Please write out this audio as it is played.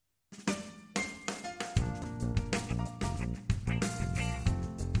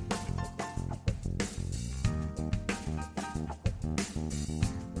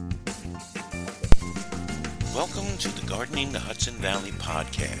Welcome to the Gardening the Hudson Valley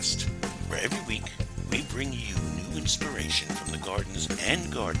podcast, where every week we bring you new inspiration from the gardens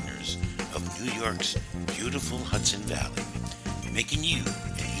and gardeners of New York's beautiful Hudson Valley, making you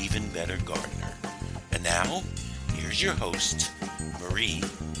an even better gardener. And now, here's your host, Marie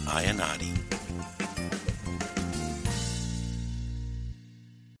Iannotti.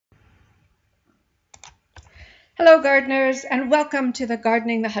 Hello, gardeners, and welcome to the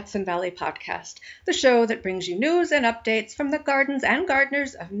Gardening the Hudson Valley podcast, the show that brings you news and updates from the gardens and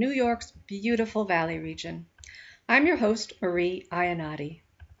gardeners of New York's beautiful Valley region. I'm your host, Marie Iannotti.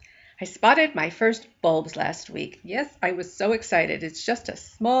 I spotted my first bulbs last week. Yes, I was so excited. It's just a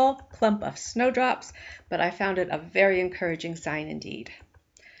small clump of snowdrops, but I found it a very encouraging sign indeed.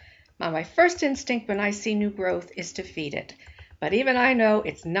 Now, my first instinct when I see new growth is to feed it, but even I know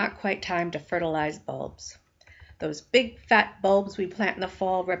it's not quite time to fertilize bulbs. Those big fat bulbs we plant in the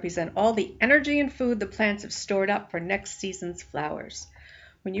fall represent all the energy and food the plants have stored up for next season's flowers.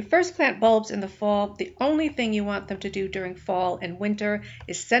 When you first plant bulbs in the fall, the only thing you want them to do during fall and winter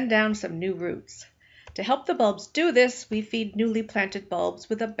is send down some new roots. To help the bulbs do this, we feed newly planted bulbs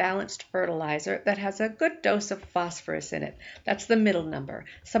with a balanced fertilizer that has a good dose of phosphorus in it. That's the middle number,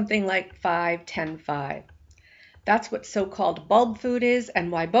 something like 5-10-5. That's what so-called bulb food is,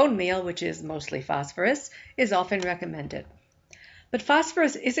 and why bone meal, which is mostly phosphorus, is often recommended. But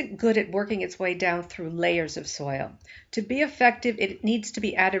phosphorus isn't good at working its way down through layers of soil. To be effective, it needs to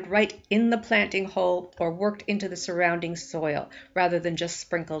be added right in the planting hole or worked into the surrounding soil, rather than just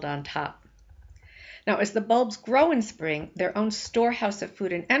sprinkled on top. Now, as the bulbs grow in spring, their own storehouse of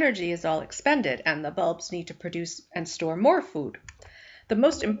food and energy is all expended, and the bulbs need to produce and store more food. The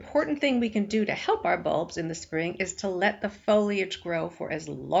most important thing we can do to help our bulbs in the spring is to let the foliage grow for as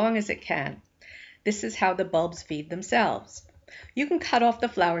long as it can. This is how the bulbs feed themselves. You can cut off the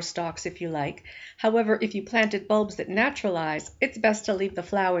flower stalks if you like. However, if you planted bulbs that naturalize, it's best to leave the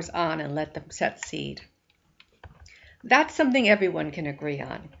flowers on and let them set seed. That's something everyone can agree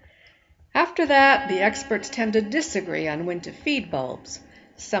on. After that, the experts tend to disagree on when to feed bulbs.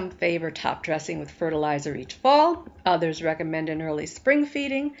 Some favor top dressing with fertilizer each fall, others recommend an early spring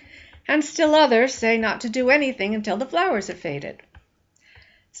feeding, and still others say not to do anything until the flowers have faded.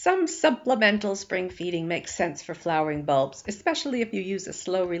 Some supplemental spring feeding makes sense for flowering bulbs, especially if you use a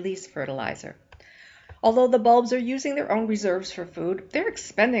slow-release fertilizer. Although the bulbs are using their own reserves for food, they're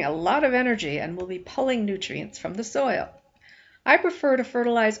expending a lot of energy and will be pulling nutrients from the soil. I prefer to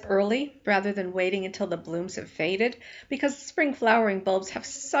fertilize early rather than waiting until the blooms have faded because spring flowering bulbs have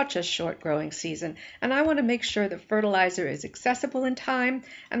such a short growing season, and I want to make sure the fertilizer is accessible in time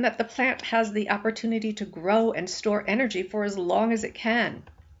and that the plant has the opportunity to grow and store energy for as long as it can.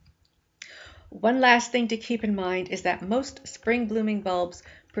 One last thing to keep in mind is that most spring blooming bulbs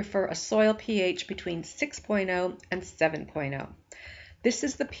prefer a soil pH between 6.0 and 7.0. This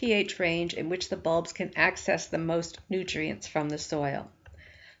is the pH range in which the bulbs can access the most nutrients from the soil.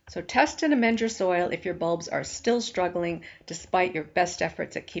 So test and amend your soil if your bulbs are still struggling despite your best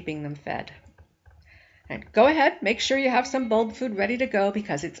efforts at keeping them fed. And go ahead, make sure you have some bulb food ready to go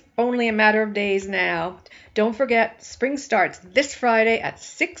because it's only a matter of days now. Don't forget, spring starts this Friday at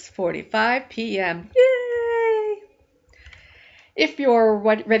 6:45 p.m. Yay! If you're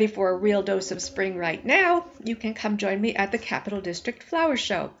ready for a real dose of spring right now, you can come join me at the Capital District Flower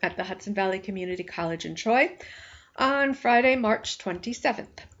Show at the Hudson Valley Community College in Troy on Friday, March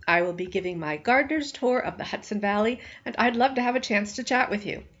 27th. I will be giving my gardener's tour of the Hudson Valley, and I'd love to have a chance to chat with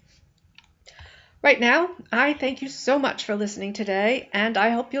you. Right now, I thank you so much for listening today, and I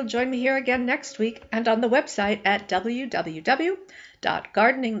hope you'll join me here again next week and on the website at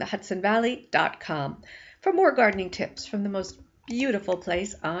www.gardeningthehudsonvalley.com for more gardening tips from the most beautiful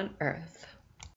place on earth.